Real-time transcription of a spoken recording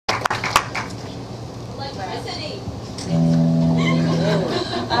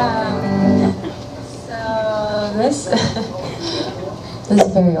So this this is a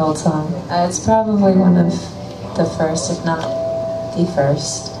very old song. It's probably one of the first, if not the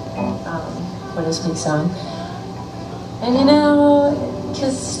first, Widowspeak song. And you know,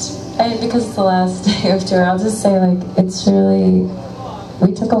 because it's the last day of tour, I'll just say, like, it's really,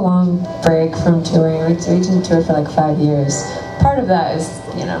 we took a long break from touring. We didn't tour for like 5 years. Part of that is,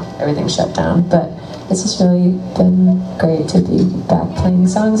 you know, everything shut down, but it's just really been great to be back playing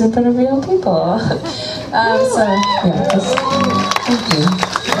songs in front of real people. So, yeah, just, thank you.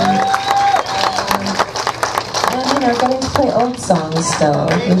 And, you know, getting to play old songs still.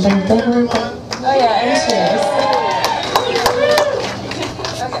 We've been oh yeah, and cheers.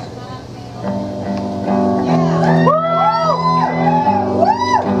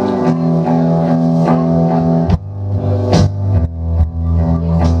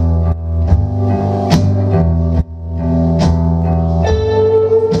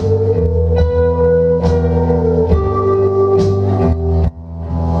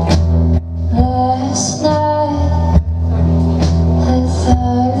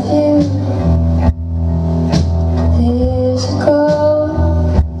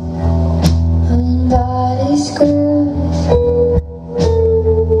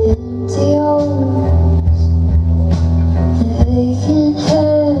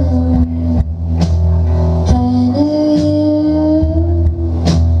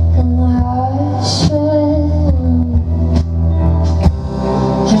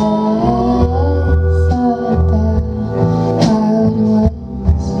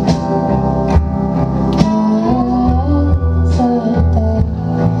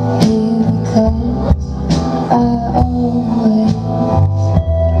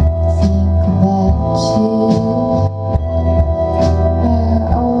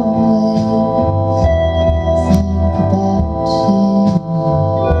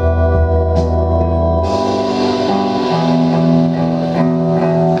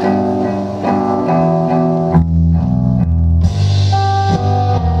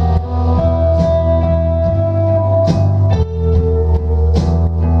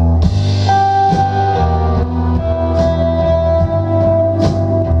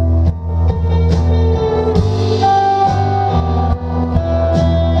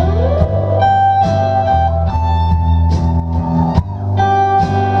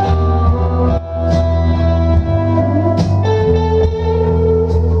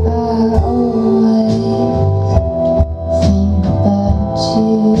 Think about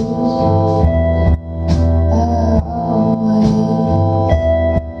you.